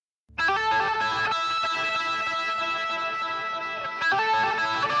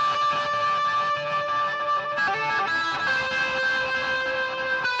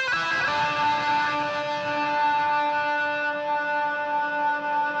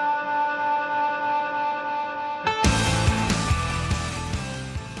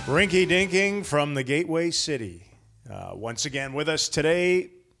Rinky dinking from the Gateway City. Once again with us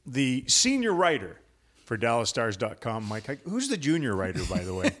today, the senior writer for DallasStars.com, Mike. Who's the junior writer, by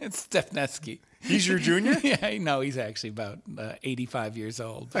the way? It's Stefneski. He's your junior? Yeah, no, he's actually about 85 years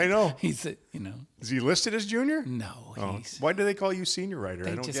old. I know. He's, Is he listed as junior? No. Why do they call you senior writer?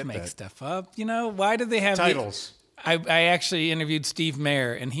 They I don't just get make that. stuff up. Why do they have Titles. I actually interviewed Steve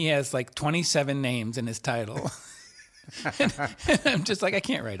Mayer, and he has like 27 names in his title. and I'm just like, I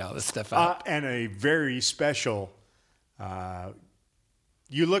can't write all this stuff out. And a very special,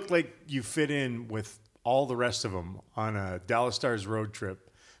 you look like you fit in with all the rest of them on a Dallas Stars road trip.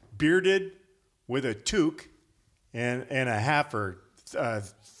 Bearded with a toque and a half or,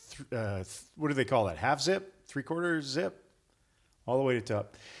 what do they call that? Half zip? Three-quarter zip? All the way to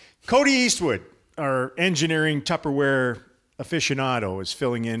top. Cody Eastwood, our engineering Tupperware aficionado, is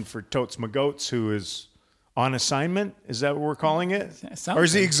filling in for Totes McGoats, who is on assignment. Is that what we're calling it? Something. Or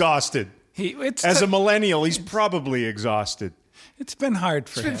is he exhausted? As a millennial, he's probably exhausted. It's been hard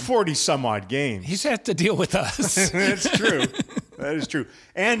for him. It's been 40-some-odd games. He's had to deal with us. That's true. That is true.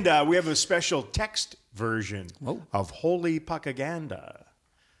 And we have a special text version of Holy Pakaganda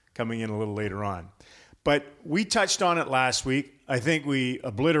coming in a little later on. But we touched on it last week. I think we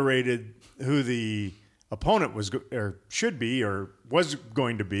obliterated who the opponent was or should be or was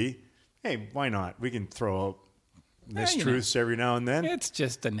going to be. Hey, why not? We can throw out mistruths every now and then. It's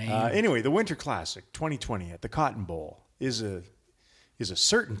just a name. Anyway, the Winter Classic 2020 at the Cotton Bowl is a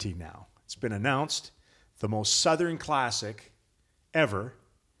certainty now. It's been announced. The most Southern Classic ever.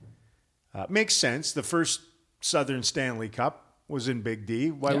 Makes sense. The first Southern Stanley Cup was in Big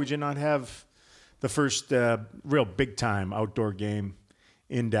D. Why would you not have the first real big-time outdoor game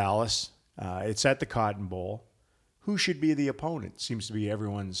in Dallas? It's at the Cotton Bowl. Who should be the opponent? Seems to be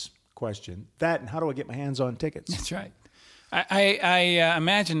everyone's question. That and how do I get my hands on tickets? That's right. I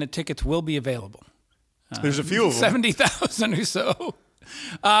imagine the tickets will be available. There's a few of them. 70,000 or so.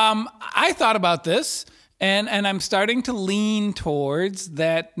 I thought about this, and I'm starting to lean towards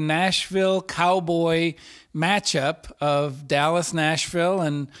that Nashville Cowboy matchup of Dallas-Nashville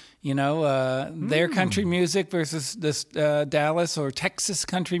and, their country music versus this Dallas or Texas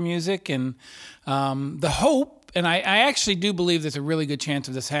country music. And the hope, and I actually do believe there's a really good chance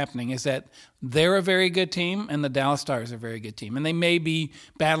of this happening, is that they're a very good team and the Dallas Stars are a very good team. And they may be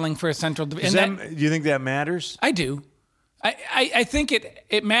battling for a central division. Do you think that matters? I do. I think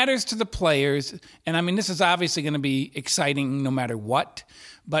it matters to the players. And, I mean, this is obviously going to be exciting no matter what.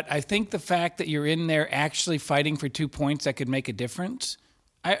 But I think the fact that you're in there actually fighting for 2 points that could make a difference,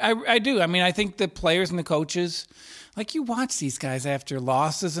 I do. I mean, I think the players and the coaches, like you watch these guys after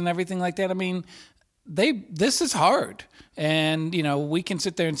losses and everything like that. I mean, this is hard. And, we can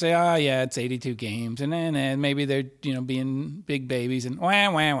sit there and say, oh, yeah, it's 82 games. And then maybe they're, being big babies and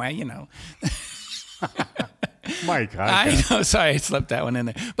wah. Mike, I know. Sorry, I slipped that one in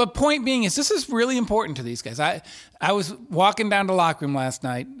there. But point being is this is really important to these guys. I was walking down to the locker room last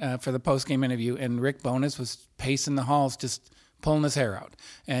night for the post-game interview, and Rick Bowness was pacing the halls just pulling his hair out.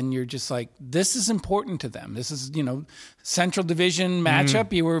 And you're just like, this is important to them. This is, Central Division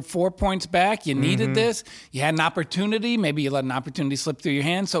matchup. You were 4 points back. You needed this. You had an opportunity. Maybe you let an opportunity slip through your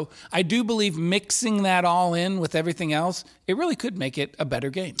hands. So I do believe mixing that all in with everything else, it really could make it a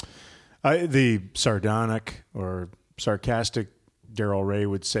better game. The sardonic or sarcastic Darryl Ray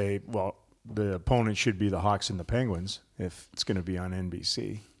would say, well, the opponent should be the Hawks and the Penguins if it's going to be on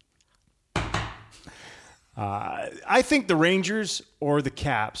NBC. I think the Rangers or the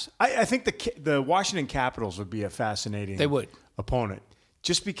Caps. I think the Washington Capitals would be a fascinating opponent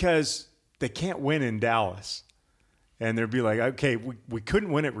just because they can't win in Dallas. And they'd be like, okay, we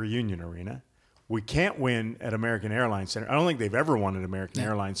couldn't win at Reunion Arena. We can't win at American Airlines Center. I don't think they've ever won at American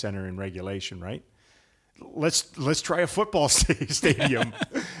Airlines Center in regulation, right? Let's try a football stadium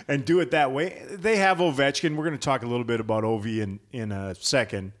and do it that way. They have Ovechkin. We're going to talk a little bit about Ovi in a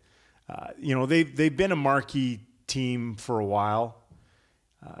second. They've been a marquee team for a while.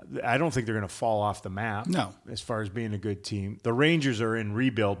 I don't think they're going to fall off the map. No, as far as being a good team. The Rangers are in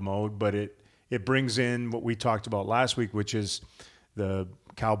rebuild mode, but it brings in what we talked about last week, which is the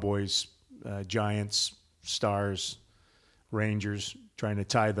Cowboys. Giants, Stars, Rangers, trying to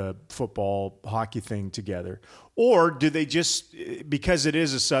tie the football, hockey thing together? Or do they just, because it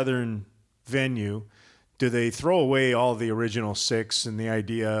is a Southern venue, do they throw away all the original six and the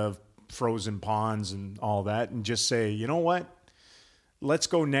idea of frozen ponds and all that and just say, you know what, let's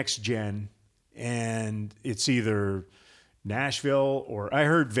go next gen, and it's either Nashville or I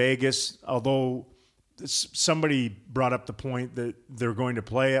heard Vegas, although somebody brought up the point that they're going to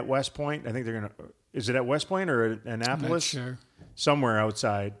play at West Point. I think they're going to. Is it at West Point or at Annapolis? I'm not sure. somewhere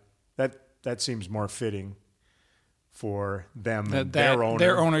outside. That seems more fitting for them and their owner.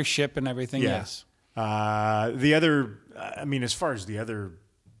 Their ownership and everything, Yeah. yes. The other, I mean, as far as the other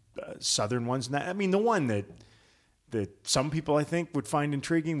southern ones, I mean, the one that some people I think would find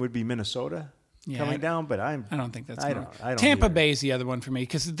intriguing would be Minnesota coming down, but I don't think that's I going don't Tampa either. Bay is the other one for me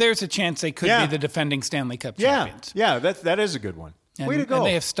because there's a chance they could Yeah. be the defending Stanley Cup Yeah, champions. yeah, that is a good one. Way to go. And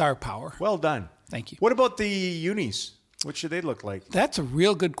they have star power. Well done. Thank you. What about the unis? What should they look like? That's a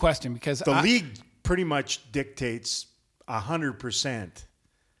real good question because The league pretty much dictates 100%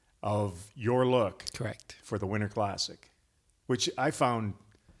 of your look Correct. for the Winter Classic, which I found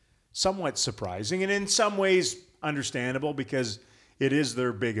somewhat surprising and in some ways understandable because it is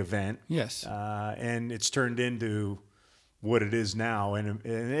their big event. Yes. And it's turned into what it is now, and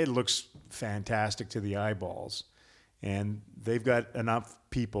it looks fantastic to the eyeballs. And they've got enough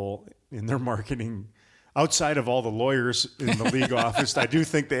people in their marketing outside of all the lawyers in the league office. I do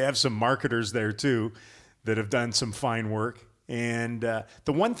think they have some marketers there too that have done some fine work. And the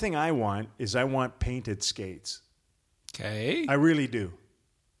one thing I want is painted skates. Okay. I really do.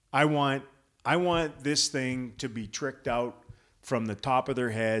 I want this thing to be tricked out from the top of their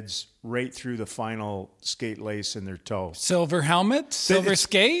heads right through the final skate lace in their toe. Silver helmet, silver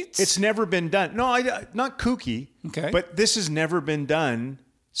skates. It's never been done. No, not kooky. Okay. But this has never been done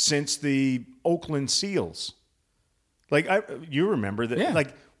since the Oakland Seals. Like you remember that? Yeah.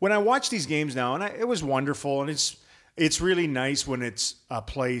 Like when I watch these games now, and it was wonderful, and it's really nice when it's a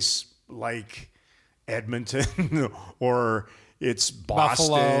place like Edmonton or it's Boston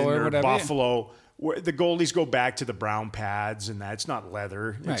Buffalo or whatever, yeah. Buffalo. Where the goalies go back to the brown pads, and that's not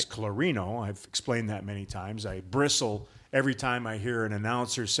leather. It's Right. Clarino. I've explained that many times. I bristle every time I hear an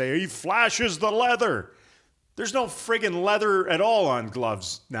announcer say, he flashes the leather. There's no friggin' leather at all on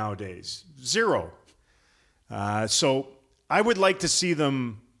gloves nowadays. Zero. So I would like to see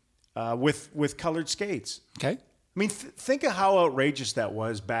them with colored skates. Okay. I mean, think of how outrageous that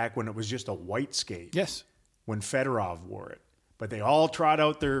was back when it was just a white skate. Yes. When Fedorov wore it. But they all trot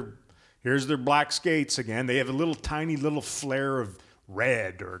out here's their black skates again. They have a tiny little flare of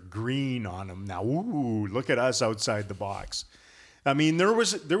red or green on them. Now, ooh, look at us outside the box. I mean, there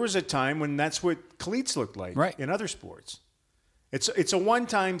was a time when that's what cleats looked like in other sports. It's a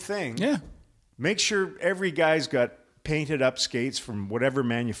one-time thing. Yeah. Make sure every guy's got painted up skates from whatever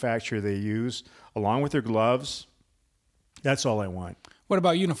manufacturer they use, along with their gloves. That's all I want. What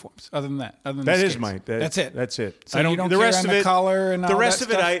about uniforms? Other than that, That is that's it. That's it. So you don't care on the color and all the rest that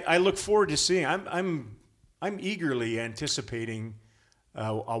of stuff? it, I look forward to seeing. I'm eagerly anticipating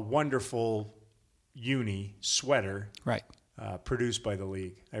a wonderful uni sweater, Right. produced by the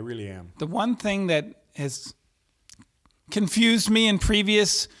league. I really am. The one thing that has confused me in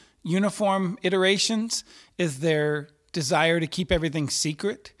previous uniform iterations is their desire to keep everything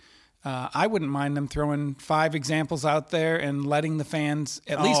secret. I wouldn't mind them throwing 5 examples out there and letting the fans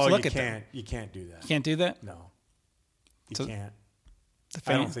at least look at them. You can't do that. You can't do that? No, you So can't. The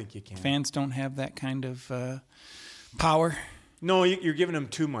I don't think you can. Fans don't have that kind of power. No, you're giving them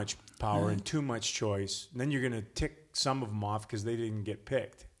too much power and too much choice. And then you're going to tick some of them off because they didn't get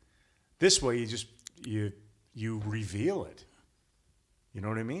picked. This way, you reveal it. You know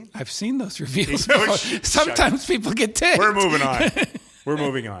what I mean? I've seen those reveals Oh, before. shit. Sometimes people get ticked. We're moving on. We're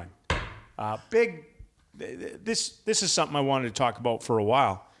moving on. This is something I wanted to talk about for a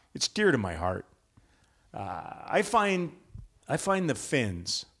while. It's dear to my heart. I find the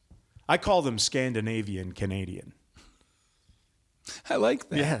Finns. I call them Scandinavian Canadian. I like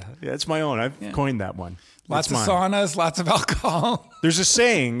that. Yeah, it's my own. I've coined that one. Lots It's of mine. saunas, lots of alcohol. There's a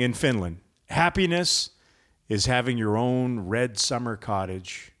saying in Finland: happiness is having your own red summer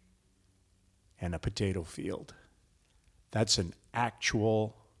cottage and a potato field. That's an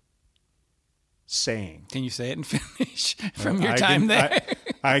actual saying. Can you say it in Finnish from your time there?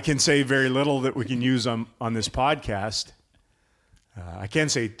 I can say very little that we can use on this podcast. I can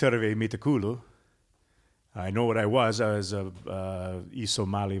say terve mitä kuuluu. I know what I was. I was a Iso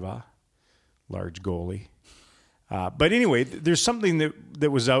Maliva, large goalie. But anyway, there's something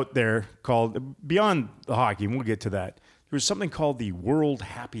that was out there called, beyond the hockey, and we'll get to that, there was something called the World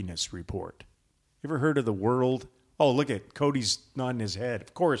Happiness Report. You ever heard of the World? Oh, look at Cody's nodding his head.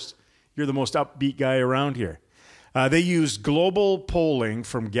 Of course, you're the most upbeat guy around here. They used global polling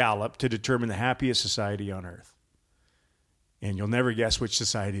from Gallup to determine the happiest society on Earth. And you'll never guess which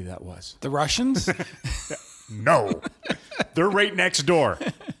society that was. The Russians? No. They're right next door.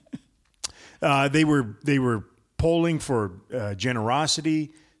 They were polling for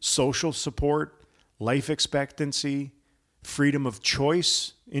generosity, social support, life expectancy, freedom of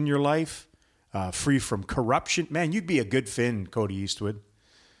choice in your life, free from corruption. Man, you'd be a good Finn, Cody Eastwood.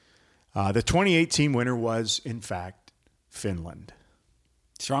 The 2018 winner was, in fact, Finland.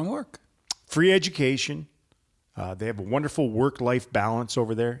 Strong work. Free education. They have a wonderful work-life balance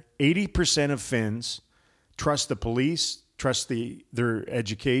over there. 80% of Finns trust the police, trust their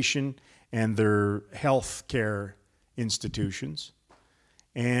education, and their health care institutions.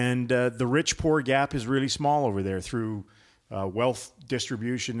 And the rich-poor gap is really small over there through wealth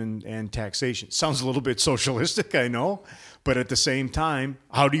distribution and taxation. Sounds a little bit socialistic, I know. But at the same time,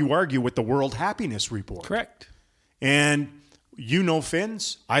 how do you argue with the World Happiness Report? Correct. And you know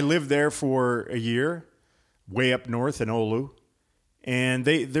Finns. I lived there for a year, way up north in Oulu. And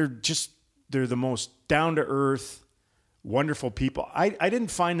they're the most down-to-earth, wonderful people. I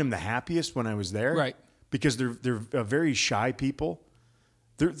didn't find them the happiest when I was there. Right. Because they're very shy people.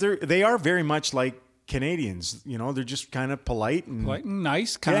 They are very much like Canadians. You know, they're just kind of polite and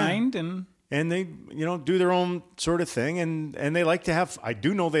nice, kind, and they, do their own sort of thing, and they like to have. I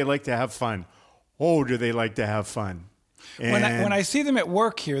do know they like to have fun. Oh, do they like to have fun? And when I see them at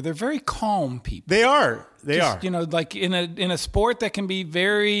work here, they're very calm people. They are. They are. Like in a sport that can be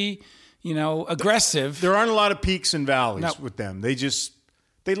very, aggressive. There aren't a lot of peaks and valleys with them.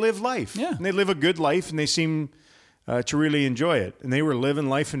 They live life. Yeah. And they live a good life, and they seem to really enjoy it. And they were living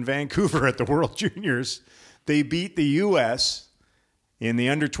life in Vancouver at the World Juniors. They beat the U.S. in the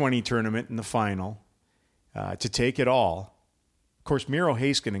under-20 tournament in the final to take it all. Of course, Miro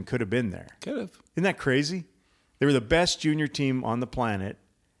Heiskanen could have been there. Could have. Isn't that crazy? They were the best junior team on the planet,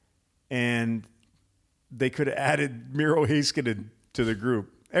 and they could have added Miro Heiskanen to the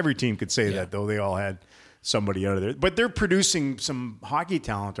group. Every team could say that, though. They all had somebody out of there. But they're producing some hockey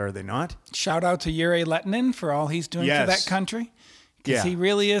talent, are they not? Shout out to Jere Lehtinen for all he's doing for that country. Because he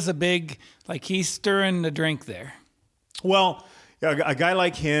really is a big, he's stirring the drink there. Well, a guy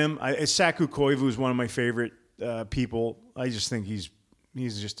like him, Saku Koivu is one of my favorite people. I just think he's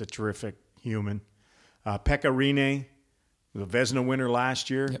just a terrific human. Pekka Rinne, the Vezina winner last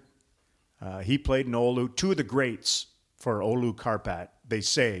year. Yep. He played in Oulu. Two of the greats for Oulu Karpat. They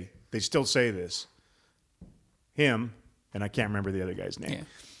still say this. Him, and I can't remember the other guy's name. Yeah.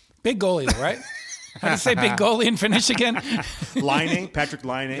 Big goalie, though, right? How do you say big goalie in Finnish again? Patrick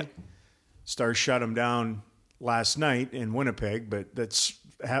Laine. Yep. Stars shut him down last night in Winnipeg, but that's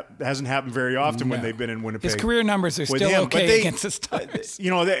hasn't happened very often when they've been in Winnipeg. His career numbers are still okay against the Stars.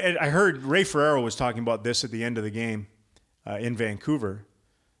 I heard Ray Ferraro was talking about this at the end of the game in Vancouver.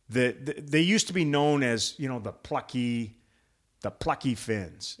 That they used to be known as, the plucky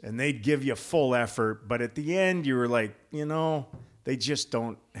Finns, and they'd give you full effort, but at the end you were like, they just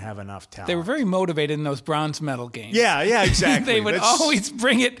don't have enough talent. They were very motivated in those bronze medal games. Yeah, exactly. They would always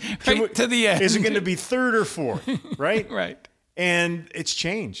bring it to the end. Is it going to be third or fourth, right? Right. And it's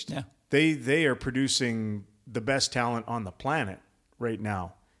changed. Yeah. They are producing the best talent on the planet right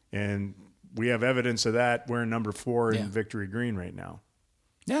now, and we have evidence of that. We're in number 4 in Victory Green right now.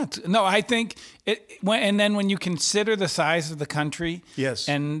 Yeah, no, I think and then when you consider the size of the country,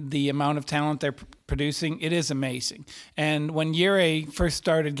 and the amount of talent they're producing, it is amazing. And when Jere first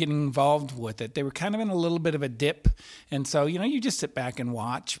started getting involved with it, they were kind of in a little bit of a dip, and so you just sit back and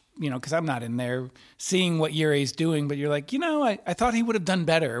watch, because I'm not in there seeing what Jere's doing, but you're like, I thought he would have done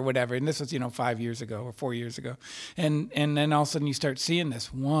better or whatever. And this was 5 years ago or 4 years ago, and then all of a sudden you start seeing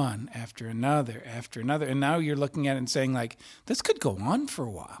this one after another, and now you're looking at it and saying this could go on for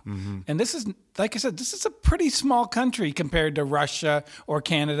a while. Mm-hmm. And this is, like I said, this is a pretty small country compared to Russia or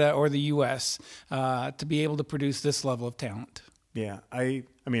Canada or the U.S. To be able to produce this level of talent. Yeah, I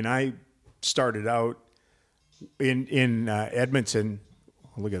started out in Edmonton.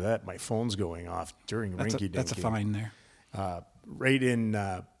 Look at that, my phone's going off during rinky dink. That's a fine there. Right in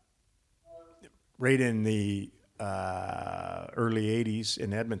the early '80s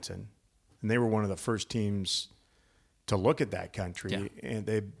in Edmonton, and they were one of the first teams to look at that country, and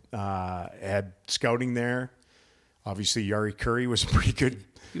they had scouting there. Obviously, Jari Kurri was a pretty good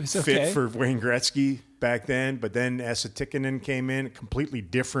fit for Wayne Gretzky back then, but then Esa Tikkanen came in, a completely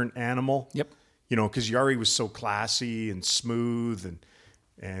different animal. Yep. Because Jari was so classy and smooth,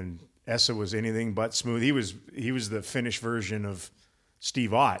 and Esa was anything but smooth. He was the Finnish version of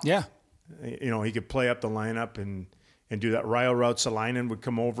Steve Ott. Yeah. He could play up the lineup and do that. Rail Rautsalainen would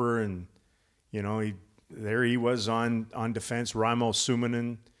come over, and he was on defense. Raimo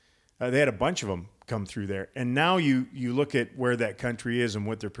Suminen. They had a bunch of them come through there. And now you look at where that country is and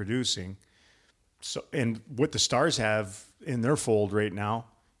what they're producing. So, and what the Stars have in their fold right now.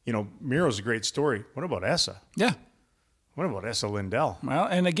 Miro's a great story. What about Esa? Yeah. What about Essa Lindell? Well,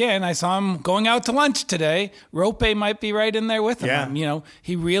 and again, I saw him going out to lunch today. Rope might be right in there with him. Yeah. You know,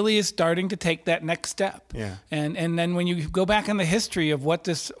 he really is starting to take that next step. Yeah. And then when you go back in the history of what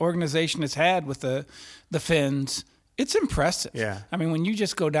this organization has had with the Finns, it's impressive. Yeah. I mean, when you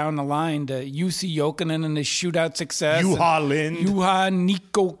just go down the line to Jussi Jokinen and his shootout success. Juha Lind. Juha,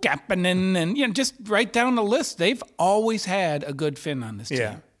 Nico Kapanen, and just right down the list. They've always had a good Finn on this team.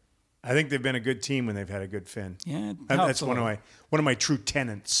 Yeah. I think they've been a good team when they've had a good Finn. Yeah, it That's helps a one of my true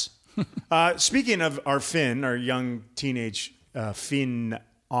tenets. Speaking of our Finn, our young teenage Finn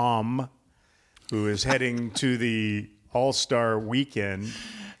Om, who is heading to the All-Star Weekend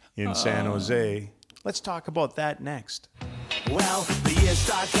in San Jose. Let's talk about that next. Well, the years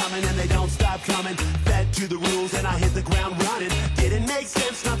start coming and they don't stop coming. Fed to the rules and I hit the ground running. Didn't make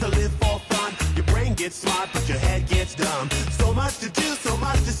sense not to live for fun. Your brain gets smart, but your head gets dumb. So much to do, so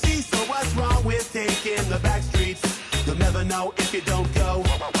much to see. So what's wrong with taking the back streets? You'll never know if you don't go.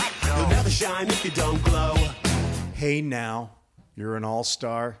 You'll never shine if you don't glow. Hey now, you're an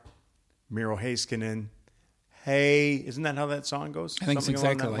all-star. Miro Heiskanen. Hey, isn't that how that song goes? I think it's Something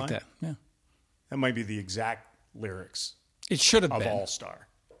along exactly like line? that. Yeah. That might be the exact lyrics It should have of been. All-Star.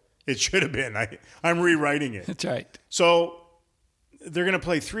 It should have been. I'm rewriting it. That's right. So they're going to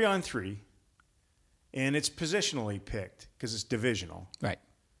play 3-on-3, and it's positionally picked because it's divisional. Right.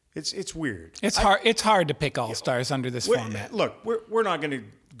 It's weird. It's hard. It's hard to pick all stars under this format. Look, we're not going to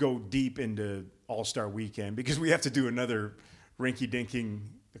go deep into All-Star Weekend because we have to do another rinky-dinking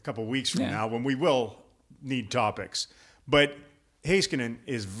a couple weeks from now when we will need topics. But Heiskanen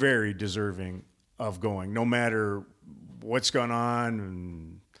is very deserving of going, no matter what's going on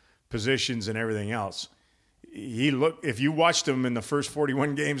and positions and everything else. If you watched him in the first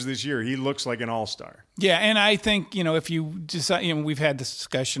 41 games this year, he looks like an all-star. Yeah, and I think, if you decide, we've had this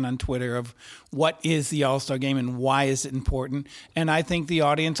discussion on Twitter of what is the All-Star game and why is it important. And I think the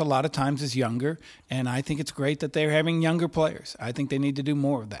audience a lot of times is younger, and I think it's great that they're having younger players. I think they need to do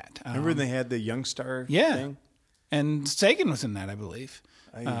more of that. Remember they had the Young Star thing? And Sagan was in that, I believe,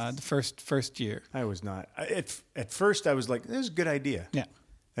 the first year. I was not. At first, I was like, this is a good idea. Yeah.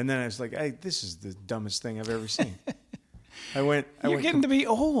 And then I was like, this is the dumbest thing I've ever seen. You're getting to be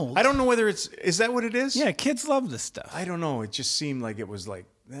old. I don't know whether is that what it is? Yeah, kids love this stuff. I don't know. It just seemed like it was like,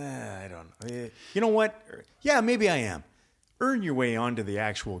 I don't know. You know what? Yeah, maybe I am. Earn your way onto the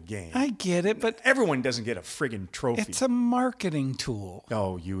actual game. I get it, but everyone doesn't get a friggin' trophy. it's a marketing tool.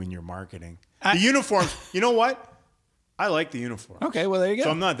 Oh, you and your marketing. The uniforms, you know what? I like the uniforms. Okay, well, there you go.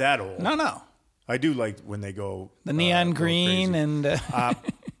 So I'm not that old. No. I do like when they go. The neon green crazy. and...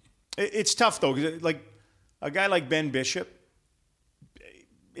 It's tough, though, because like a guy like Ben Bishop,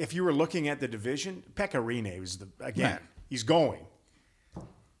 if you were looking at the division, Pekka Rinne was he's going.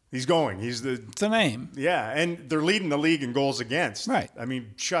 He's going. It's a name. Yeah, and they're leading the league in goals against. Right. I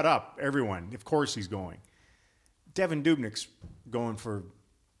mean, shut up, everyone. Of course he's going. Devin Dubnyk's going for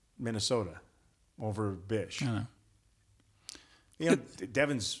Minnesota over Bish. I You know.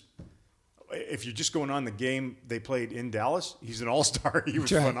 Devin's... If you're just going on the game they played in Dallas, he's an all-star. He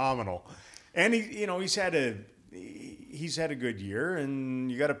was phenomenal, and he's had a good year.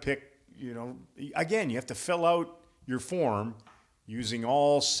 And you got to pick. Again, you have to fill out your form using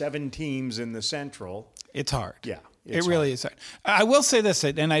all 7 teams in the Central. It's hard. Yeah, it really is hard. I will say this,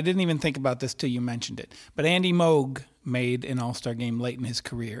 and I didn't even think about this till you mentioned it, but Andy Moog made an all-star game late in his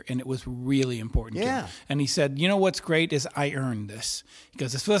career, and it was really important to him. And he said, what's great is I earned this. He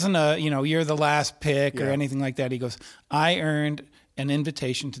goes, this wasn't you're the last pick or anything like that. He goes, I earned an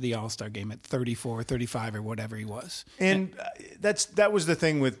invitation to the all-star game at 34, 35 or whatever he was. And that was the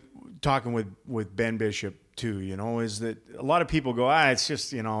thing with talking with Ben Bishop too, is that a lot of people go, it's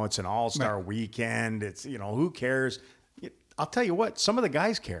just, it's an all-star weekend. It's, who cares? I'll tell you what, some of the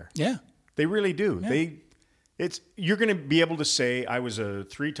guys care. Yeah. They really do. Yeah. You're going to be able to say I was a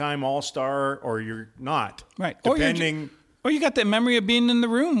 3-time All-Star or you're not. Right. Depending. Or you got the memory of being in the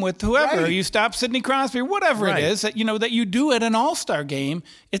room with whoever. Right. Or you stop Sidney Crosby or whatever it is that that you do at an all-star game.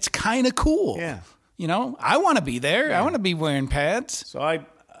 It's kind of cool. Yeah. I want to be there. Yeah. I want to be wearing pads. So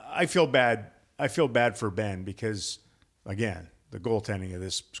I feel bad. I feel bad for Ben because, again, the goaltending of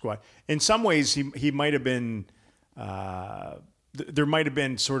this squad. In some ways, he might have been. There might have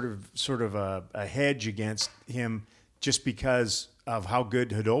been sort of a hedge against him just because of how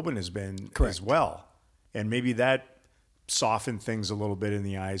good Khudobin has been as well, and maybe that softened things a little bit in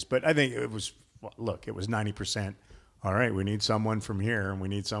the eyes. But I think it was 90%. All right, we need someone from here, and we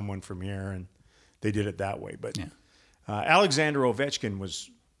need someone from here, and they did it that way. But Alexander Ovechkin was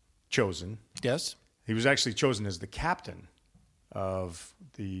chosen. Yes, he was actually chosen as the captain of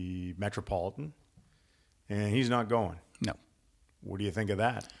the Metropolitan. and he's not going. No. What do you think of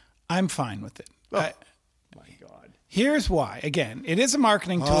that? I'm fine with it. Oh, my God. Here's why. Again, it is a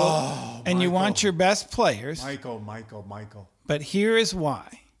marketing tool, and you want your best players. Michael. But here is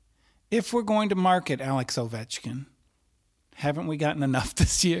why. If we're going to market Alex Ovechkin, haven't we gotten enough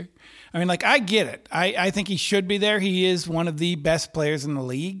this year? I mean, like, I get it. I think he should be there. He is one of the best players in the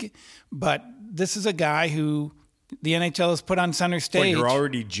league. But this is a guy who the NHL has put on center stage. What, you're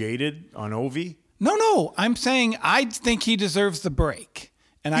already jaded on Ovi? No. I'm saying I think he deserves the break.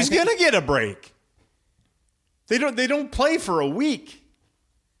 And He's going to get a break. They don't play for a week.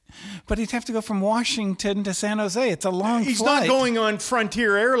 But he'd have to go from Washington to San Jose. It's a long He's flight. not going on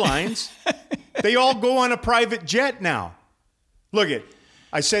Frontier Airlines. They all go on a private jet now. Look it.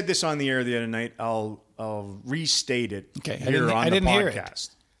 I said this on the air the other night. I'll restate it here on the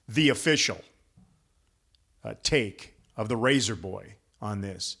podcast. The official take of the Razor Boy on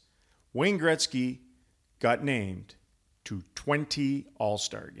this. Wayne Gretzky got named to 20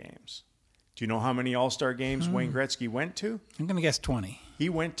 All-Star games. Do you know how many All-Star games Wayne Gretzky went to? I'm going to guess 20. He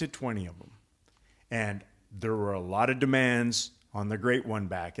went to 20 of them. And there were a lot of demands on the Great One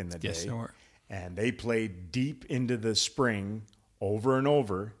back in the day. Yes, there were. And they played deep into the spring over and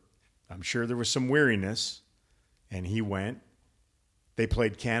over. I'm sure there was some weariness. And he went. They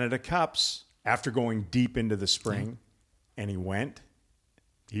played Canada Cups after going deep into the spring. And he went.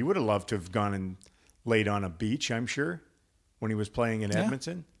 He would have loved to have gone and laid on a beach, I'm sure, when he was playing in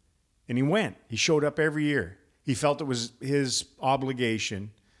Edmonton. And he went. He showed up every year. He felt it was his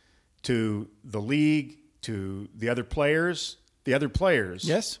obligation to the league, to the other players.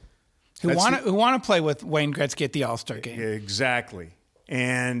 Yes. Who want to play with Wayne Gretzky at the All-Star game. Exactly.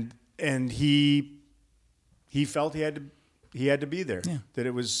 And he felt he had to be there. Yeah. That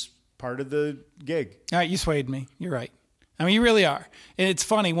it was part of the gig. All right, you swayed me. You're right. I mean, you really are. And it's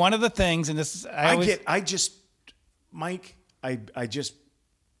funny. One of the things, and this is, Mike,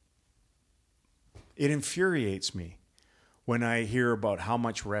 it infuriates me when I hear about how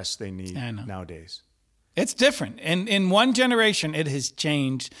much rest they need nowadays. It's different. And in one generation, it has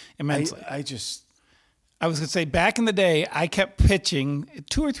changed immensely. I was going to say, back in the day, I kept pitching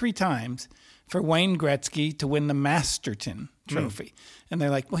 2 or 3 times for Wayne Gretzky to win the Masterton Trophy. And they're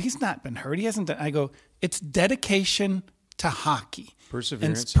like, well, he's not been hurt. He hasn't done. I go, it's dedication to hockey.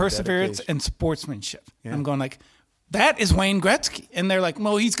 Perseverance and sportsmanship. Yeah. I'm going like, that is Wayne Gretzky. And they're like,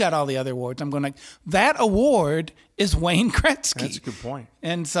 well, he's got all the other awards. I'm going like, that award is Wayne Gretzky. That's a good point.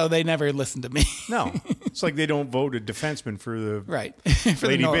 And so they never listened to me. No. It's like they don't vote a defenseman for the for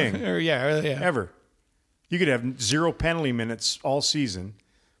Lady Byng. Ever. You could have 0 penalty minutes all season,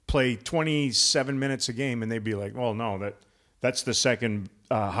 play 27 minutes a game, and they'd be like, well, no, that's the second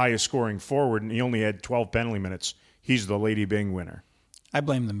highest scoring forward, and he only had 12 penalty minutes. He's the Lady Byng winner. I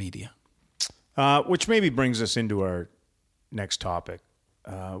blame the media. Which maybe brings us into our next topic,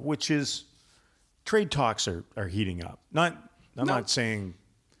 which is trade talks are heating up. I'm not saying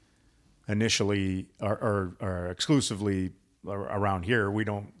initially or exclusively around here. We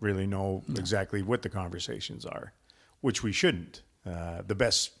don't really know exactly what the conversations are, which we shouldn't. The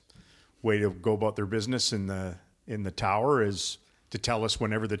best way to go about their business in the tower is to tell us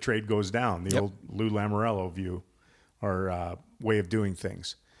whenever the trade goes down. The old Lou Lamoriello view or way of doing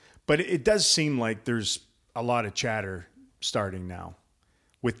things. But it does seem like there's a lot of chatter starting now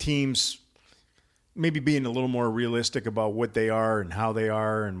with teams maybe being a little more realistic about what they are and how they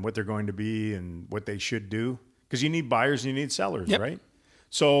are and what they're going to be and what they should do. Because you need buyers and you need sellers, right?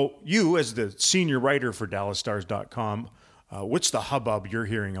 So you, as the senior writer for DallasStars.com, what's the hubbub you're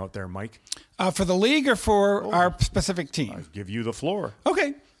hearing out there, Mike? For the league or for our specific team? I'll give you the floor.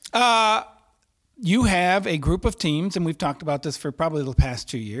 Okay. You have a group of teams, and we've talked about this for probably the past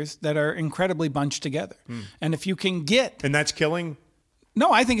 2 years, that are incredibly bunched together. And if you can get... And that's killing?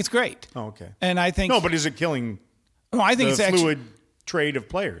 No, I think it's great. Oh, okay. And I think... No, but is it killing I think the fluid trade of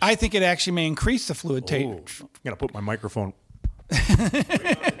players? I think it actually may increase the fluid trade. I'm going to put my microphone...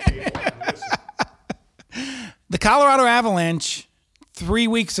 The Colorado Avalanche 3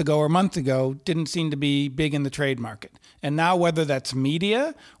 weeks ago or a month ago didn't seem to be big in the trade market. And now whether that's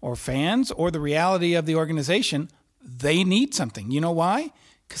media or fans or the reality of the organization, they need something. You know why?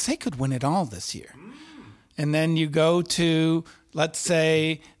 Because they could win it all this year. And then you go to, let's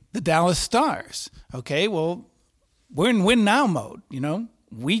say, the Dallas Stars. Okay, well, we're in win now mode, you know.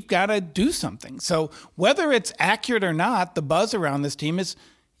 We've got to do something. So whether it's accurate or not, the buzz around this team is,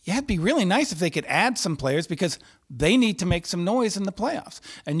 it'd be really nice if they could add some players because they need to make some noise in the playoffs.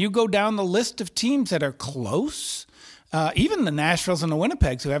 And you go down the list of teams that are close. even the Nashvilles and the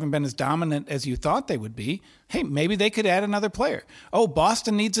Winnipegs, who haven't been as dominant as you thought they would be, hey, maybe they could add another player. Oh,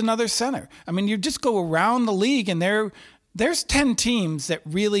 Boston needs another center. I mean, you just go around the league, and there's 10 teams that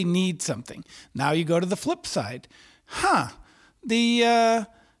really need something. Now you go to the flip side. The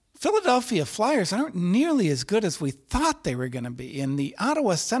Philadelphia Flyers aren't nearly as good as we thought they were going to be. And the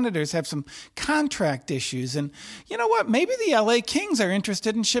Ottawa Senators have some contract issues. And you know what? Maybe the LA Kings are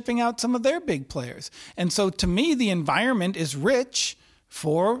interested in shipping out some of their big players. And so to me, the environment is rich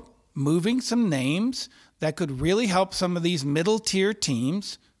for moving some names that could really help some of these middle-tier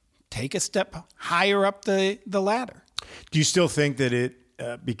teams take a step higher up the ladder. Do you still think that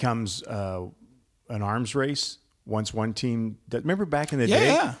it becomes an arms race? Once one team, remember back in the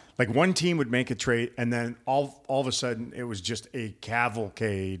day, like one team would make a trade, and then all of a sudden it was just a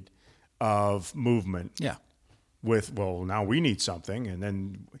cavalcade of movement. Yeah. With, well, now we need something, and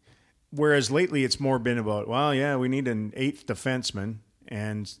then, whereas lately it's more been about, well, yeah, we need an 8th defenseman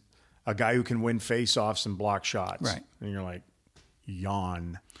and a guy who can win face-offs and block shots. Right. And you're like,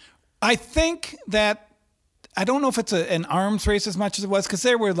 yawn. I think that, I don't know if it's an arms race as much as it was, because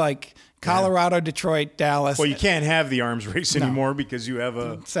there were like Colorado, Detroit, Dallas. Well, you can't have the arms race anymore because you have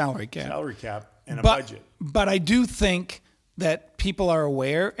a salary cap and a budget. But I do think that people are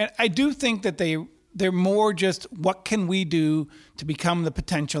aware, and I do think that they're more just, what can we do to become the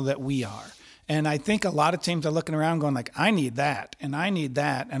potential that we are? And I think a lot of teams are looking around going like, I need that, and I need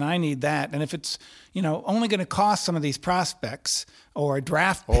that, and I need that. And if it's, only going to cost some of these prospects or a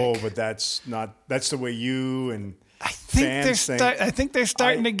draft pick. Oh, but that's the way you and I think they're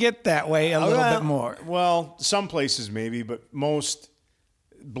starting to get that way a little bit more. Well, some places maybe, but most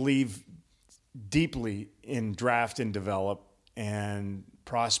believe deeply in draft and develop, and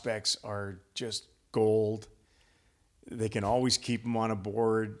prospects are just gold. They can always keep them on a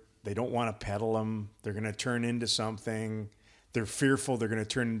board. They don't want to peddle them. They're going to turn into something. They're fearful they're going to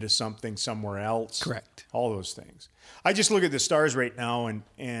turn into something somewhere else. Correct. All those things. I just look at the Stars right now,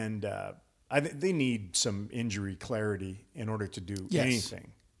 and they need some injury clarity in order to do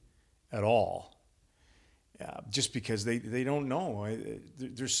anything at all. Just because they don't know.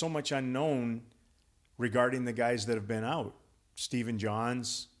 There's so much unknown regarding the guys that have been out. Stephen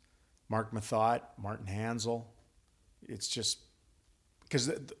Johns, Mark Mathot, Martin Hanzal. It's just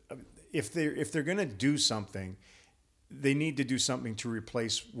because if they're going to do something, they need to do something to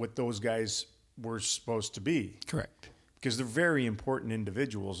replace what those guys were supposed to be. Correct. Because they're very important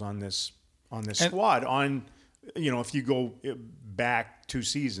individuals on this squad. If you go back 2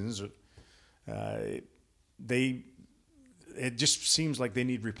 seasons, it just seems like they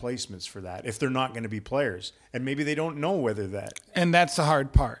need replacements for that if they're not going to be players, and maybe they don't know whether that. And that's the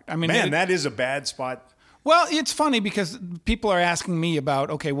hard part. I mean, that is a bad spot. Well, it's funny because people are asking me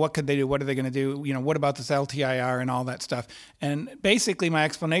about, okay, what could they do? What are they going to do? What about this LTIR and all that stuff? And basically my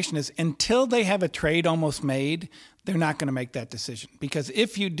explanation is, until they have a trade almost made, they're not going to make that decision. Because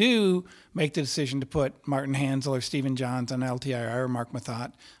if you do make the decision to put Martin Hanzal or Stephen Johns on LTIR or Mark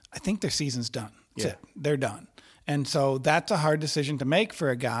Mathot, I think their season's done. That's it. They're done. And so that's a hard decision to make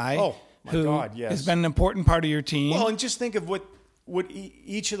for a guy who has been an important part of your team. Well, and just think of what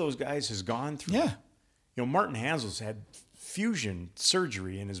each of those guys has gone through. Yeah. Martin Hanzal's had fusion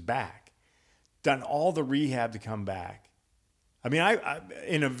surgery in his back, done all the rehab to come back. I mean, I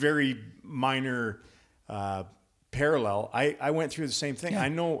in a very minor parallel, I went through the same thing. Yeah. I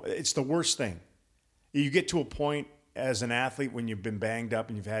know it's the worst thing. You get to a point as an athlete when you've been banged up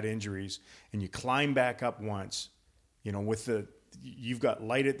and you've had injuries, and you climb back up once, you've got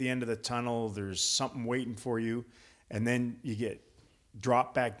light at the end of the tunnel, there's something waiting for you, and then you get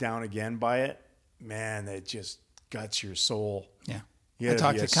dropped back down again by it. Man, that just guts your soul. Yeah. I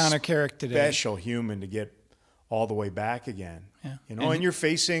talked to Connor Carrick today. Special human to get all the way back again. Yeah. And you're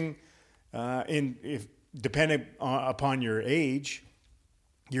facing, depending upon your age,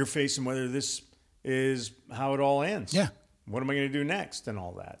 you're facing whether this is how it all ends. Yeah. What am I going to do next and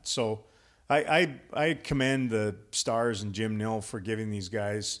all that? So I commend the Stars and Jim Nill for giving these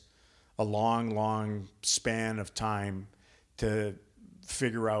guys a long, long span of time to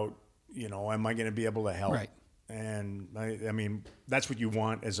figure out, am I going to be able to help? Right. And I mean, that's what you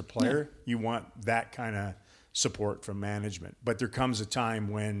want as a player. Yeah. You want that kind of support from management. But there comes a time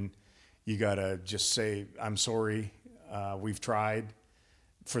when you got to just say, I'm sorry, we've tried.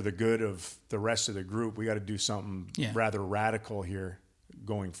 For the good of the rest of the group, we got to do something rather radical here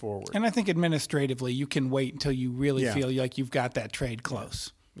going forward. And I think administratively, you can wait until you really feel like you've got that trade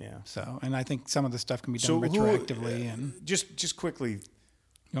close. Yeah. So, and I think some of the stuff can be done retroactively. And just quickly, you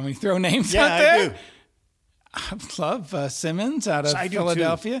want me to throw names out there? I do. I love Simmons out of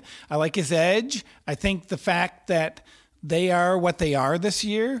Philadelphia. I like his edge. I think the fact that they are what they are this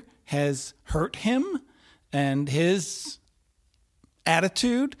year has hurt him and his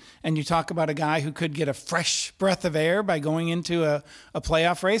attitude. And you talk about a guy who could get a fresh breath of air by going into a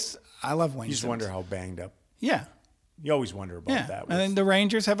playoff race. I love Wayne You just Simmons. wonder how banged up. Yeah. You always wonder about Yeah. that. And then the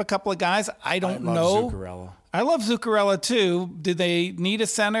Rangers have a couple of guys. I don't love know. Zuccarello. I love Zuccarello too. Do they need a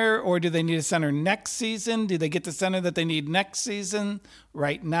center or do they need a center next season? Do they get the center that they need next season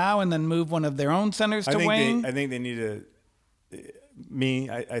right now and then move one of their own centers to wing? I think they need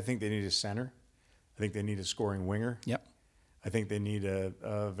I think they need a center. I think they need a scoring winger. Yep. I think they need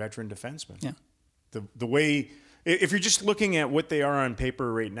a veteran defenseman. Yeah. The way, if you're just looking at what they are on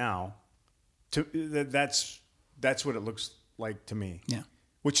paper right now, that's what it looks like to me. Yeah.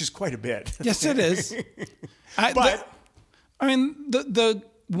 Which is quite a bit. Yes, it is. The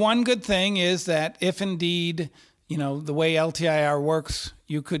one good thing is that if indeed, the way LTIR works,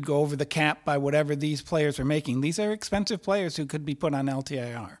 you could go over the cap by whatever these players are making. These are expensive players who could be put on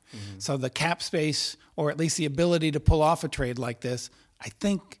LTIR. Mm-hmm. So the cap space, or at least the ability to pull off a trade like this, I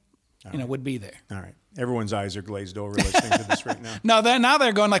think, would be there. All right. Everyone's eyes are glazed over listening to this right now. Now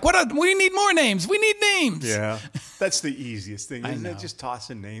they're going like, we need more names. We need names. Yeah. That's the easiest thing, isn't know. it? Just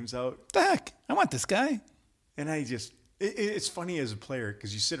tossing names out. What the heck? I want this guy. And it's funny as a player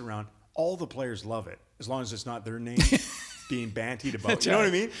because you sit around, all the players love it as long as it's not their name being bantied about. You know what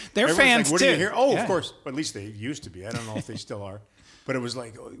I mean? They're Everyone's fans like, what too. Are you hearing? Oh, Yeah. of course. At least they used to be. I don't know if they still are. But it was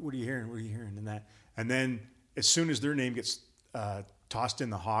like, oh, what are you hearing? What are you hearing? And that. And then as soon as their name gets tossed in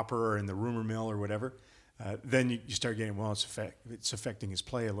the hopper or in the rumor mill or whatever, then you start getting, well, it's affecting his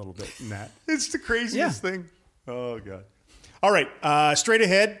play a little bit in that. It's the craziest thing. Oh, God. All right. Straight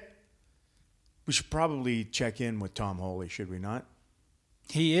ahead. We should probably check in with Tom Holy, should we not?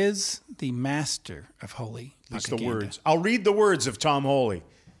 He is the master of holy At least puckaganda. the words. I'll read the words of Tom Holy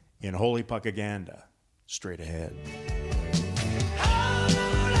in Holy Puckaganda. Straight ahead.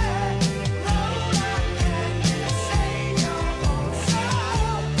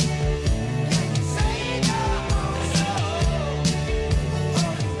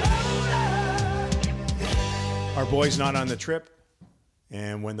 Our boy's not on the trip,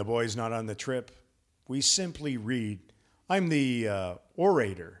 and when the boy's not on the trip, we simply read. I'm the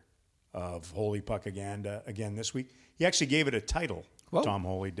orator of Holy Puckaganda again this week. He actually gave it a title. Whoa. Tom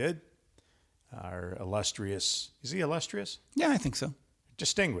Holy did. Our illustrious, is he illustrious? Yeah, I think so.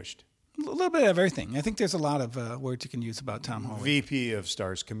 Distinguished. A little bit of everything. I think there's a lot of words you can use about Tom Holy. VP of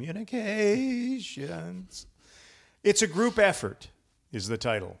Stars Communications. It's a group effort, is the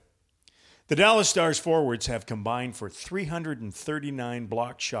title. The Dallas Stars forwards have combined for 339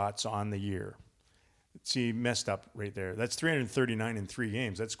 blocked shots on the year. See, messed up right there. That's 339 in 3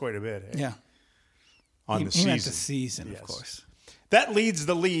 games. That's quite a bit. Eh? Yeah. On the season. He meant the season, Yes. of course. That leads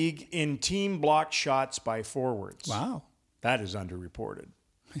the league in team blocked shots by forwards. Wow. That is underreported.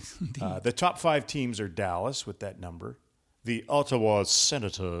 The top 5 teams are Dallas with that number, the Ottawa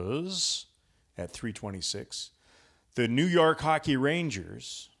Senators at 326, the New York Hockey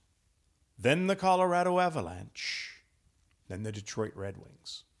Rangers, then the Colorado Avalanche, then the Detroit Red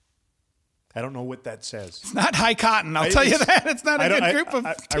Wings. I don't know what that says. It's not high cotton, I'll tell you that. It's not a good group of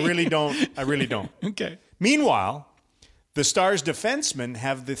I really don't. I really don't. Okay. Meanwhile, the Stars defensemen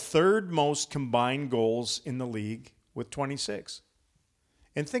have the 3rd most combined goals in the league with 26.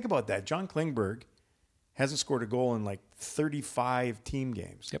 And think about that. John Klingberg hasn't scored a goal in like 35 team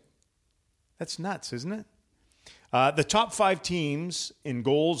games. Yep. That's nuts, isn't it? The top 5 teams in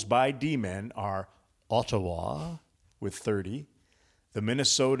goals by D-men are Ottawa with 30, the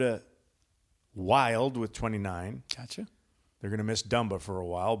Minnesota Wild with 29. Gotcha. They're going to miss Dumba for a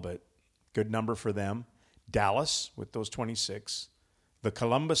while, but good number for them. Dallas with those 26. The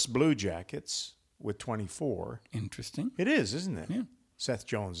Columbus Blue Jackets with 24. Interesting. It is, isn't it? Yeah. Seth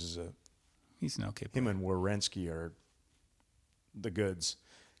Jones is He's an okay him player. and Werenski are the goods.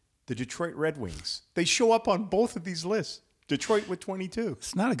 The Detroit Red Wings. They show up on both of these lists. Detroit with 22.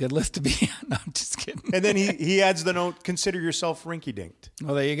 It's not a good list to be on. No, I'm just kidding. And then he adds the note, consider yourself rinky-dinked.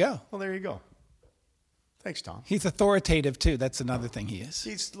 Well, there you go. Well, there you go. Thanks, Tom. He's authoritative, too. That's another thing he is.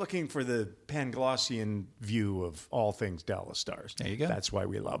 He's looking for the Panglossian view of all things Dallas Stars. There you go. That's why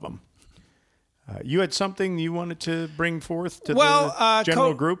we love him. You had something you wanted to bring forth to the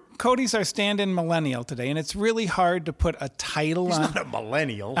general group? Cody's our stand-in millennial today, and it's really hard to put a title He's on. not a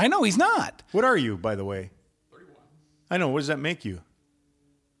millennial. I know, he's not. What are you, by the way? 31. I know. What does that make you?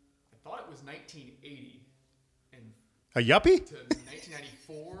 I thought it was 1980 and A yuppie? to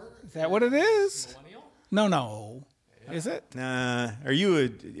 1994. Is that what it is? Millennial? No. Is it? Are you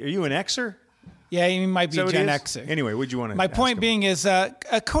an Xer? Yeah, he might be Is that a what Gen it is? Xer. Anyway, what'd you want to My ask point him? being is,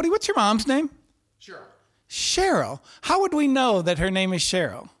 Cody, what's your mom's name? Sure. Cheryl. How would we know that her name is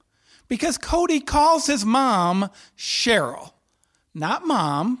Cheryl? Because Cody calls his mom Cheryl. Not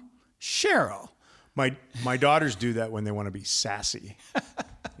mom, Cheryl. My daughters do that when they want to be sassy.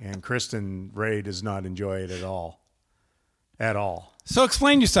 And Kristen Ray does not enjoy it at all. At all. So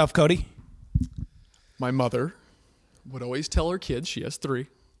explain yourself, Cody. My mother would always tell her kids, she has 3,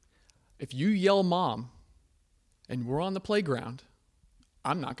 if you yell mom and we're on the playground,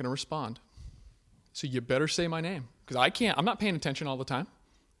 I'm not going to respond. So you better say my name because I'm not paying attention all the time.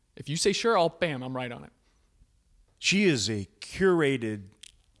 If you say Cheryl, bam, I'm right on it. She is a curated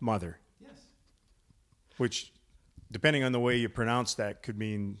mother. Yes. Which, depending on the way you pronounce that, could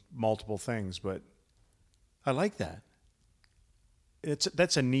mean multiple things, but I like that.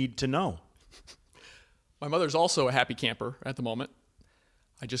 That's a need to know. My mother's also a happy camper at the moment.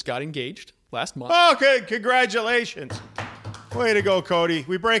 I just got engaged last month. Okay, congratulations. Way to go, Cody.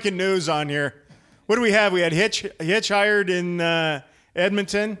 We breaking news on here. What do we have? We had Hitch hired in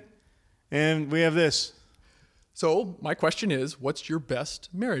Edmonton, and we have this. So my question is, what's your best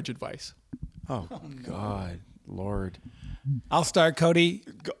marriage advice? Oh God, Lord. I'll start, Cody.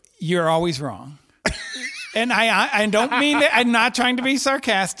 You're always wrong. And I don't mean that. I'm not trying to be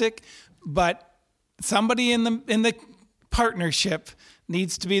sarcastic, but somebody in the partnership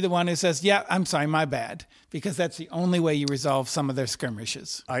needs to be the one who says, yeah, I'm sorry, my bad. Because that's the only way you resolve some of their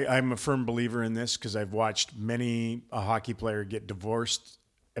skirmishes. I'm a firm believer in this because I've watched many a hockey player get divorced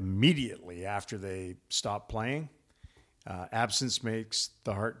immediately after they stop playing. Absence makes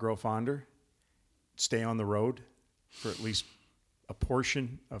the heart grow fonder. Stay on the road for at least a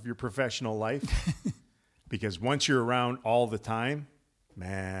portion of your professional life. Because once you're around all the time,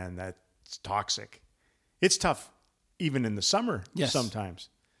 man, that's toxic. It's tough even in the summer sometimes.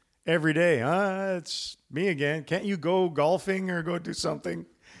 Every day, it's me again. Can't you go golfing or go do something?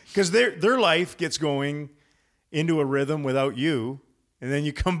 Because their life gets going into a rhythm without you, and then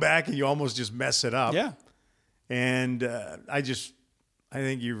you come back and you almost just mess it up. Yeah. And I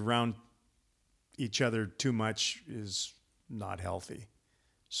think you're around each other too much is not healthy.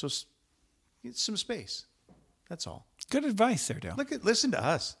 So get some space. That's all. Good advice there, Dale. Listen to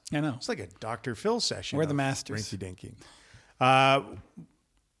us. I know. It's like a Dr. Phil session. We're the masters. Rinky dinky.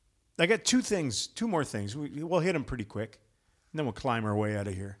 I got two more things. We'll hit them pretty quick, and then we'll climb our way out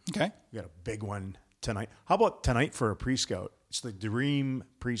of here. Okay. We got a big one tonight. How about tonight for a pre-scout? It's the Dream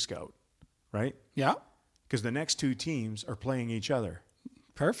pre-scout, right? Yeah. Because the next 2 teams are playing each other.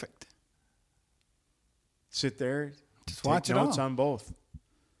 Perfect. Sit there, Just take watch it notes all. on both.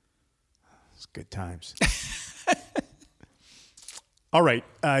 It's good times. All right.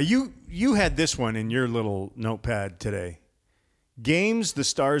 You had this one in your little notepad today. Games the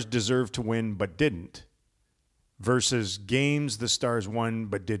Stars deserve to win but didn't versus games the Stars won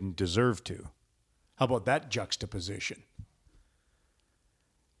but didn't deserve to. How about that juxtaposition?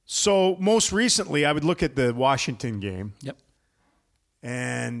 So most recently, I would look at the Washington game. Yep.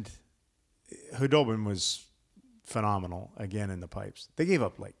 And Hudobin was phenomenal again in the pipes. They gave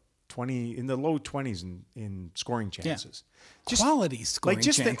up like 20 in the low 20s in scoring chances. Yeah. Quality scoring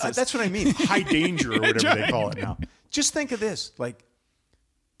chances. That's what I mean. High danger or whatever they call it now. Just think of this. Like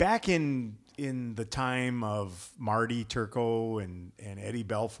back in the time of Marty Turco and Eddie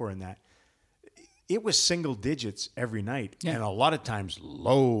Belfour and that, it was single digits every night. Yeah. And a lot of times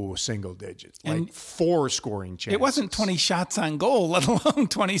low single digits. And like 4 scoring chances. It wasn't 20 shots on goal, let alone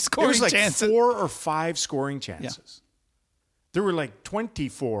 20 scoring chances. It was like chances. 4 or 5 scoring chances. There were like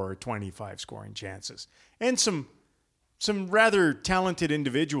 24 or 25 scoring chances. And some rather talented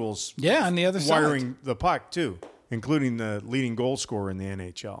individuals on the other wiring side. the puck too, including the leading goal scorer in the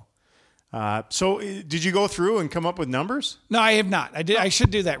NHL. So did you go through and come up with numbers? No, I have not. I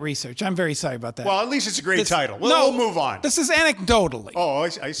should do that research. I'm very sorry about that. Well, at least it's a great title. We'll move on. This is anecdotally. Oh,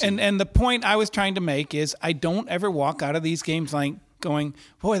 I see. And the point I was trying to make is I don't ever walk out of these games like going,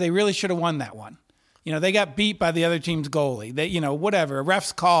 boy, they really should have won that one. You know, they got beat by the other team's goalie. They, whatever. A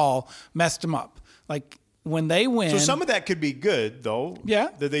ref's call messed them up. Like when they win. So some of that could be good, though. Yeah.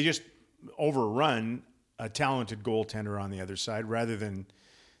 That they just overrun a talented goaltender on the other side rather than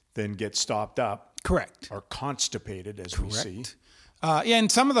get stopped up. Correct. Or constipated, as we see.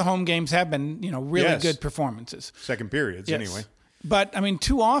 And some of the home games have been, really good performances. Second periods, anyway. But, I mean,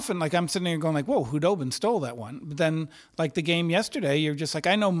 too often, like, I'm sitting there going like, whoa, Hudobin stole that one. But then, like, the game yesterday, you're just like,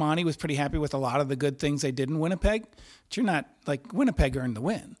 I know Monty was pretty happy with a lot of the good things they did in Winnipeg. But you're not, like, Winnipeg earned the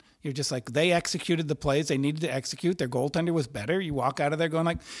win. You're just like, they executed the plays they needed to execute. Their goaltender was better. You walk out of there going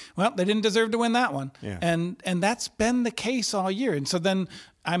like, well, they didn't deserve to win that one. Yeah. And that's been the case all year. And so then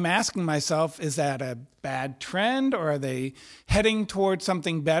I'm asking myself, is that a bad trend or are they heading towards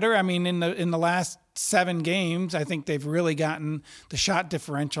something better? I mean, in the last 7 games, I think they've really gotten the shot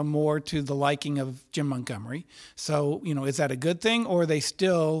differential more to the liking of Jim Montgomery. So, is that a good thing, or are they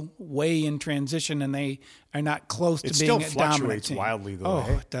still way in transition and they are not close to being a dominant team? It still fluctuates wildly, though.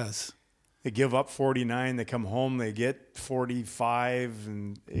 Oh, it does. They give up 49, they come home, they get 45,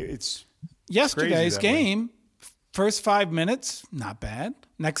 and it's yesterday's crazy that way. game. First 5 minutes, not bad.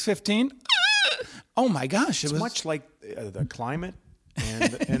 Next 15, oh my gosh! It's much like the climate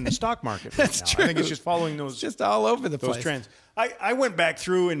and the stock market right That's now. true. I think it's just following those just all over the those place. trends. I went back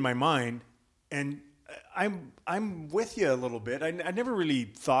through in my mind, and I'm with you a little bit. I never really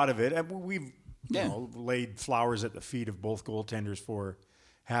thought of it. We've laid flowers at the feet of both goaltenders for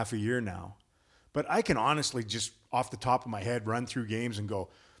half a year now, but I can honestly just off the top of my head run through games and go,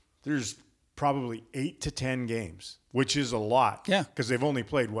 there's probably 8 to 10 games, which is a lot. Yeah. Because they've only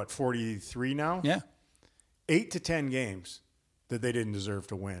played, 43 now? Yeah. 8 to 10 games that they didn't deserve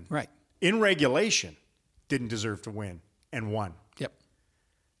to win. Right. In regulation, didn't deserve to win and won. Yep.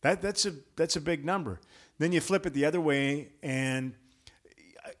 That's a big number. Then you flip it the other way, and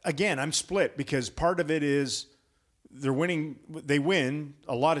again, I'm split because part of it is they're winning. They win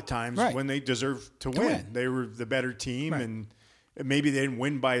a lot of times Right. when they deserve to win. They were the better team, Right. and maybe they didn't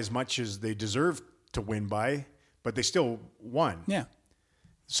win by as much as they deserved to win by, but they still won. Yeah.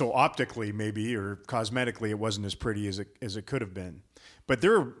 So optically, maybe, or cosmetically, it wasn't as pretty as it could have been. But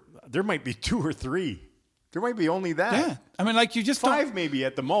there might be 2 or 3. There might be only that. Yeah. I mean, like you just 5 don't, maybe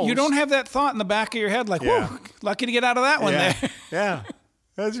at the most. you don't have that thought in the back of your head, like, Yeah. whoa, lucky to get out of that one Yeah, there. yeah.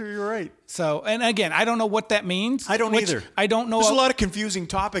 You're right. So, and again, I don't know what that means. I don't either. I don't know. There's a lot of confusing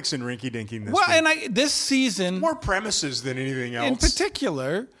topics in Rinky Dinking this Well, week. and this season, More premises than anything else. in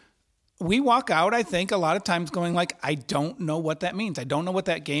particular, we walk out, I think, a lot of times going like, I don't know what that means. I don't know what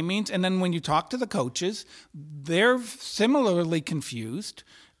that game means. And then when you talk to the coaches, they're similarly confused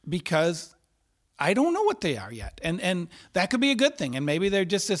because I don't know what they are yet. And that could be a good thing. And maybe they're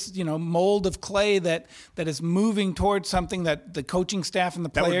just this, mold of clay that is moving towards something that the coaching staff and the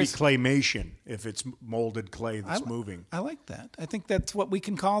That players. would be claymation if it's molded clay that's moving. I like that. I think that's what we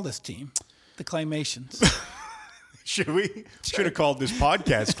can call this team, the Claymations. Should we? Should have called this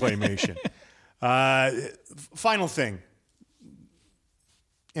podcast claymation. Final thing.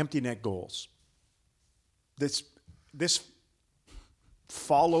 Empty net goals. This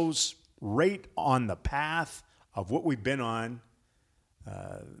follows right on the path of what we've been on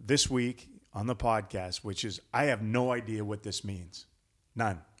this week on the podcast, which is I have no idea what this means.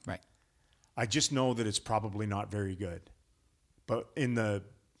 None. Right. I just know that it's probably not very good. But in the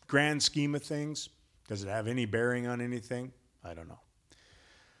grand scheme of things, does it have any bearing on anything? I don't know.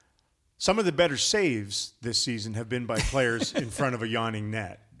 Some of the better saves this season have been by players in front of a yawning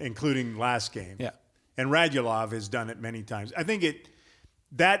net, including last game. Yeah. And Radulov has done it many times. I think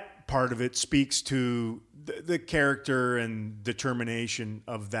that part of it speaks to the character and determination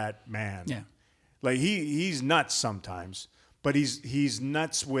of that man. Yeah. Like he's nuts sometimes, but he's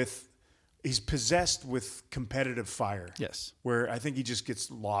nuts he's possessed with competitive fire. Yes. Where I think he just gets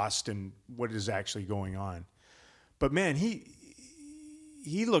lost in what is actually going on. But man, he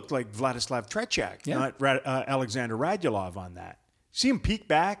looked like Vladislav Tretiak, not Alexander Radulov on that. See him peek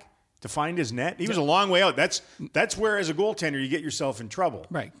back to find his net? He was a long way out. That's where, as a goaltender, you get yourself in trouble.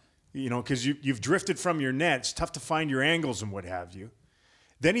 Right. Because you've drifted from your net. It's tough to find your angles and what have you.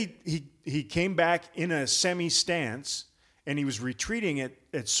 Then he came back in a semi-stance, and he was retreating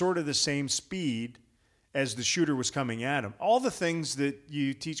at sort of the same speed as the shooter was coming at him. All the things that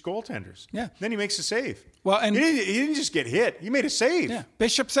you teach goaltenders. Yeah. Then he makes a save. Well, and he didn't just get hit. He made a save. yeah,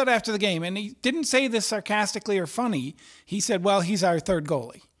 Bishop said after the game, and he didn't say this sarcastically or funny. He said, well, he's our third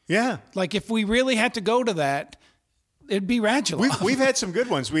goalie. Yeah. Like if we really had to go to that, it'd be Radulov. We've had some good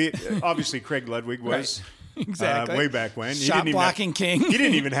ones. Obviously Craig Ludwig was exactly way back when. Shot blocking king. He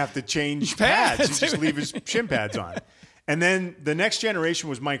didn't even have to change pads. He'd just leave his shin pads on. And then the next generation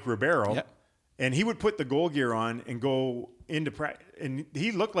was Mike Ribeiro. Yep. And he would put the goal gear on and go into practice. And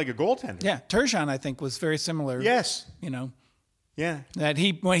he looked like a goaltender. Yeah, Turgeon, I think, was very similar. Yes. Yeah. That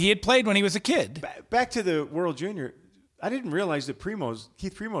when he had played when he was a kid. Back to the World Junior, I didn't realize that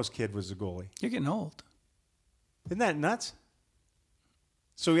Keith Primo's kid was a goalie. You're getting old. Isn't that nuts?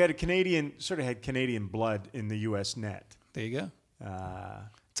 So he had had Canadian blood in the U.S. net. There you go.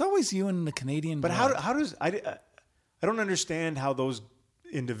 It's always you and the Canadian But blood. how does I don't understand how those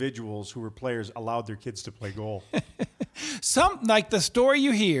individuals who were players allowed their kids to play goal. Like the story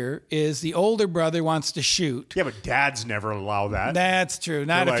you hear is the older brother wants to shoot. Yeah, but dads never allow that. That's true.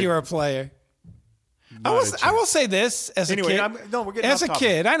 Not They're if like, you're a player. I will say this as a kid. we're getting as off a topic.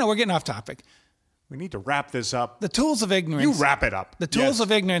 kid, I know we're getting off topic. We need to wrap this up. The tools of ignorance. You wrap it up. The tools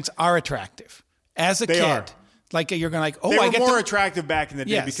of ignorance are attractive. as a They kid. are. Like you're going They I were get more to, attractive back in the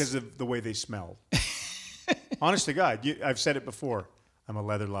day Yes. because of the way they smelled. Honest to God, I've said it before. I'm a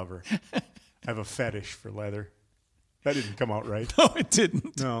leather lover. I have a fetish for leather. That didn't come out right. No, it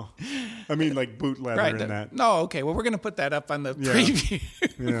didn't. No. I mean like boot leather Right. and that. No, okay. Well, we're going to put that up on the preview.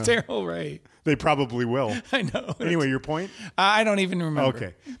 Yeah. Daryl Ray. They probably will. I know. Anyway, your point? I don't even remember.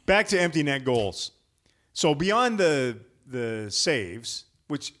 Okay. Back to empty net goals. So beyond the saves,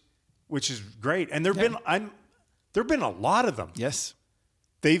 which is great, and there've been a lot of them. Yes.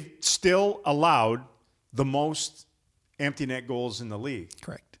 They've still allowed the most empty net goals in the league.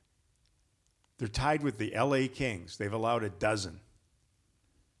 Correct. They're tied with the LA Kings. They've allowed 12.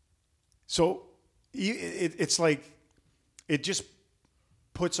 So it's like it just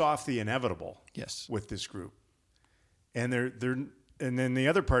puts off the inevitable. Yes. With this group, and and then the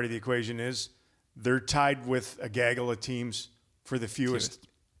other part of the equation is they're tied with a gaggle of teams for the fewest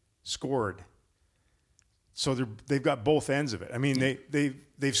scored. So they've got both ends of it. I mean,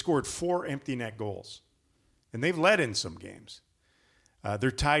 they've scored 4 empty net goals, and they've led in some games.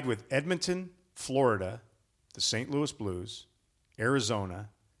 They're tied with Edmonton, Florida, the St. Louis Blues, Arizona,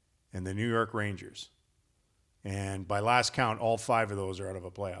 and the New York Rangers. And by last count, all 5 of those are out of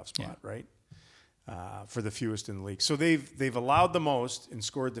a playoff spot, right? For the fewest in the league. So they've allowed the most and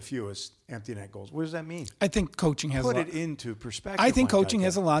scored the fewest empty net goals. What does that mean? I think coaching has Put a lot. it into perspective. I think like coaching that.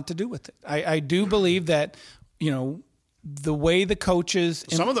 has a lot to do with it. I do believe that, the way the coaches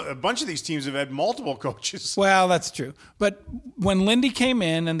A bunch of these teams have had multiple coaches. Well, that's true. But when Lindy came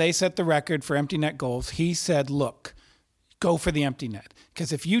in and they set the record for empty net goals, he said, look, go for the empty net.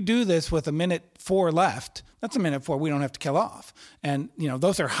 Because if you do this with 1:04 left, that's 1:04 we don't have to kill off. And,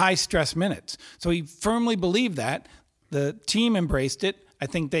 those are high-stress minutes. So he firmly believed that. The team embraced it. I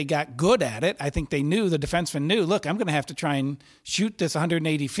think they got good at it. I think the defenseman knew, look, I'm going to have to try and shoot this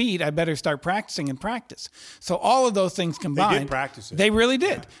 180 feet. I better start practicing in practice. So all of those things combined. They did practice it. They really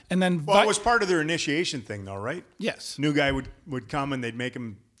did. Yeah. And then Well, it was part of their initiation thing, though, right? Yes. New guy would come and they'd make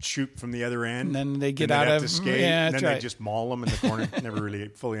him shoot from the other end. And then they get and out they'd of have to skate. Yeah, and then that's they right. just maul them in the corner. Never really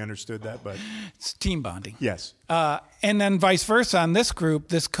fully understood that, but It's team bonding. yes. And then vice versa on this group,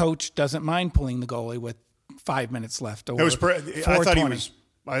 this coach doesn't mind pulling the goalie with 5 minutes left. Or It was.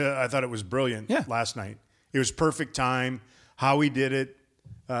 I thought it was brilliant. Yeah. Last night, it was perfect time. How he did it.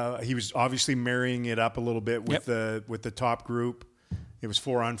 He was obviously marrying it up a little bit with the top group. It was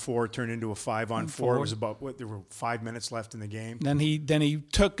 4-on-4 turned into a 5-on-4. It was about there were 5 minutes left in the game. Then he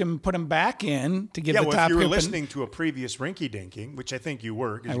took him, put him back in to give the Well, top if you were group. listening to a previous Rinky Dinking, which I think you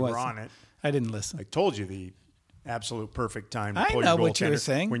were because you were on it, I didn't listen. I told you the absolute perfect time to I pull know your what you were goaltender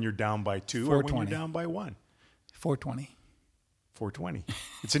saying. when you're down by 2 or when you're 4:20. down by 1. 4:20. 4:20.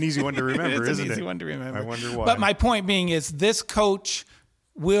 It's an easy one to remember, It's isn't it? an easy one to remember. I wonder why. But my point being is this coach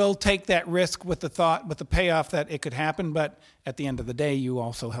will take that risk with the payoff that it could happen. But at the end of the day, you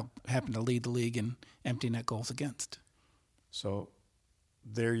also happen to lead the league in empty net goals against. So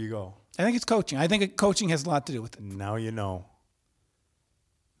there you go. I think it's coaching. I think coaching has a lot to do with it. Now you know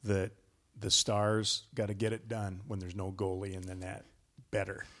that the Stars got to get it done when there's no goalie in the net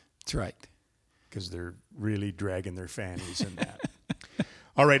better That's right. because they're really dragging their fannies in that.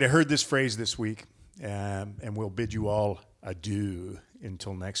 All right, I heard this phrase this week, and we'll bid you all adieu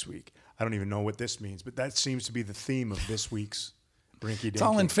until next week. I don't even know what this means, but that seems to be the theme of this week's Brinky Dinky. It's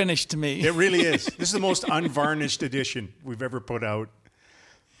all in finish to me. It really is. This is the most unvarnished edition we've ever put out.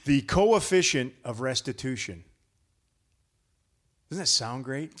 The coefficient of restitution. Doesn't that sound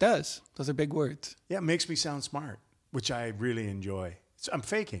great? It does. Those are big words. Yeah, it makes me sound smart, which I really enjoy. I'm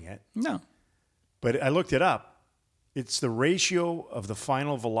faking it, No. but I looked it up. It's the ratio of the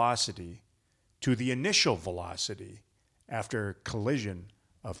final velocity to the initial velocity after collision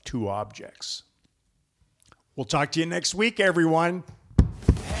of two objects. We'll talk to you next week, everyone.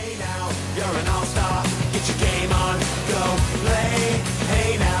 Hey now, you're an all-star. Get your game on, go play.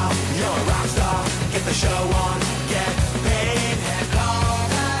 Hey now, you're a rock star. Get the show on.